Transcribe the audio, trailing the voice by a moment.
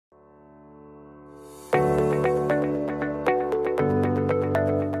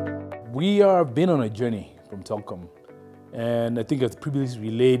We have been on a journey from Telkom, and I think as previously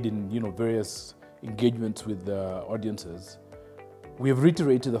relayed in various engagements with audiences, we have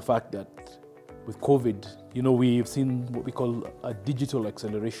reiterated the fact that with COVID, we've seen what we call a digital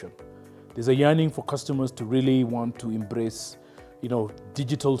acceleration. There's a yearning for customers to really want to embrace,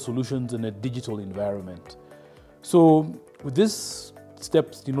 digital solutions in a digital environment. So with these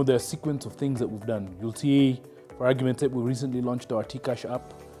steps, there are a sequence of things that we've done. You'll see, for argument's sake, we recently launched our T-Cash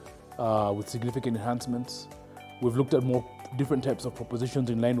app with significant enhancements. We've looked at more different types of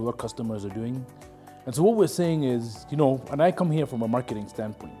propositions in line with what customers are doing. And so what we're saying is, and I come here from a marketing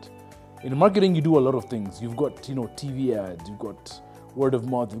standpoint. In marketing, you do a lot of things. You've got, TV ads, you've got word of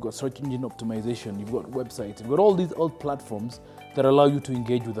mouth, you've got search engine optimization, you've got websites, you've got all these old platforms that allow you to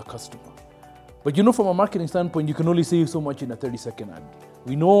engage with the customer. But from a marketing standpoint, you can only say so much in a 30-second ad.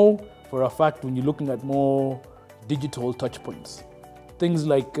 We know for a fact when you're looking at more digital touch points, things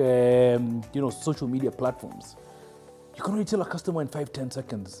like, social media platforms, you can only tell a customer in 5-10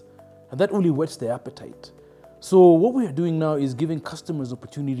 seconds, and that only whets their appetite. So what we are doing now is giving customers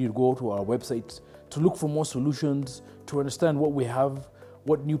opportunity to go to our website, to look for more solutions, to understand what we have,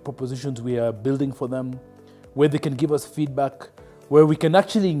 what new propositions we are building for them, where they can give us feedback, where we can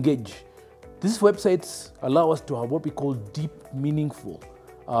actually engage. These websites allow us to have what we call deep, meaningful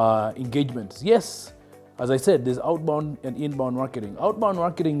engagements. Yes, as I said, there's outbound and inbound marketing. Outbound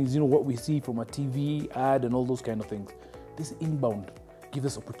marketing is what we see from a TV ad and all those kind of things. This inbound gives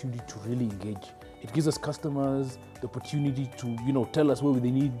us opportunity to really engage. It gives us customers the opportunity to tell us where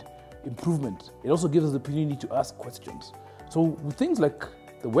they need improvement. It also gives us the opportunity to ask questions. So with things like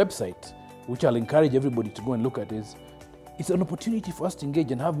the website, which I'll encourage everybody to go and look at, it's an opportunity for us to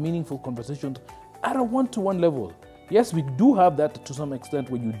engage and have meaningful conversations at a one-to-one level. Yes, we do have that to some extent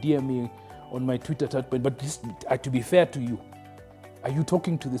when you DM me on my Twitter chat, but to be fair to you, are you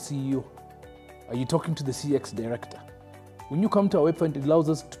talking to the CEO? Are you talking to the CX director? When you come to our website, it allows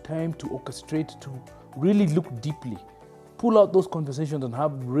us time to orchestrate, to really look deeply, pull out those conversations and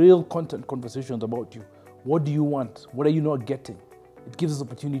have real content conversations about you. What do you want? What are you not getting? It gives us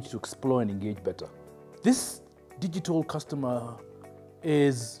opportunity to explore and engage better. This digital customer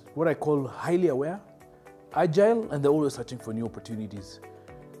is what I call highly aware, agile, and they're always searching for new opportunities.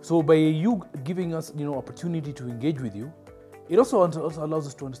 So by you giving us, opportunity to engage with you, it also allows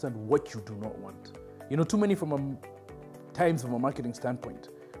us to understand what you do not want. Too many times from a marketing standpoint,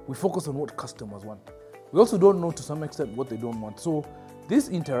 we focus on what customers want. We also don't know to some extent what they don't want. So these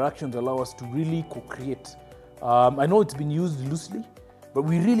interactions allow us to really co-create. I know it's been used loosely, but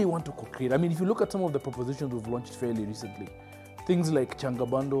we really want to co-create. I mean, if you look at some of the propositions we've launched fairly recently, things like Changa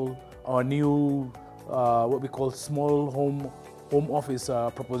Bundle, our new, what we call small home office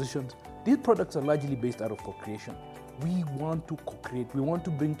propositions, these products are largely based out of co-creation. We want to co-create. We want to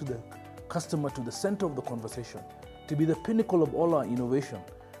bring to the customer to the center of the conversation, to be the pinnacle of all our innovation.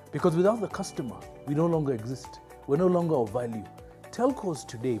 Because without the customer, we no longer exist. We're no longer of value. Telcos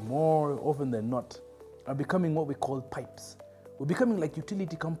today, more often than not, are becoming what we call pipes. We're becoming like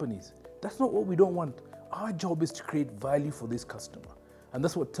utility companies. That's not what we don't want. Our job is to create value for this customer. And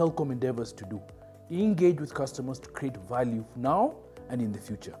that's what Telkom endeavors to do. Engage with customers to create value now and in the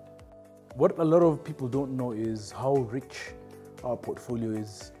future. What a lot of people don't know is how rich our portfolio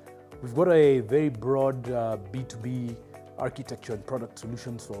is. We've got a very broad B2B architecture and product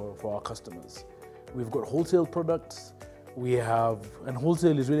solutions for our customers. We've got wholesale products. And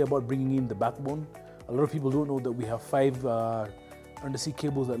wholesale is really about bringing in the backbone. A lot of people don't know that we have 5 undersea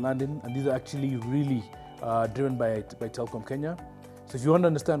cables that land in, and these are actually really driven by Telkom Kenya. So if you want to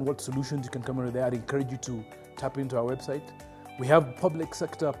understand what solutions you can come under there, I'd encourage you to tap into our website. We have public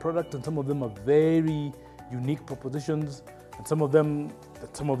sector products, and some of them are very unique propositions, and some of them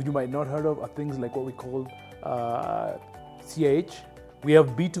that some of you might not heard of are things like what we call CIH. We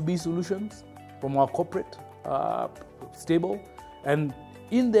have B2B solutions from our corporate stable, and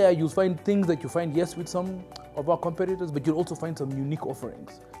in there you'll find things that you find, yes, with some of our competitors, but you'll also find some unique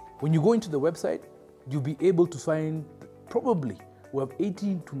offerings. When you go into the website, you'll be able to find probably we have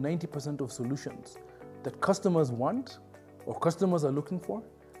 80 to 90% of solutions that customers want or customers are looking for,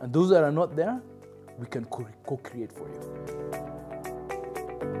 and those that are not there, we can co-create for you.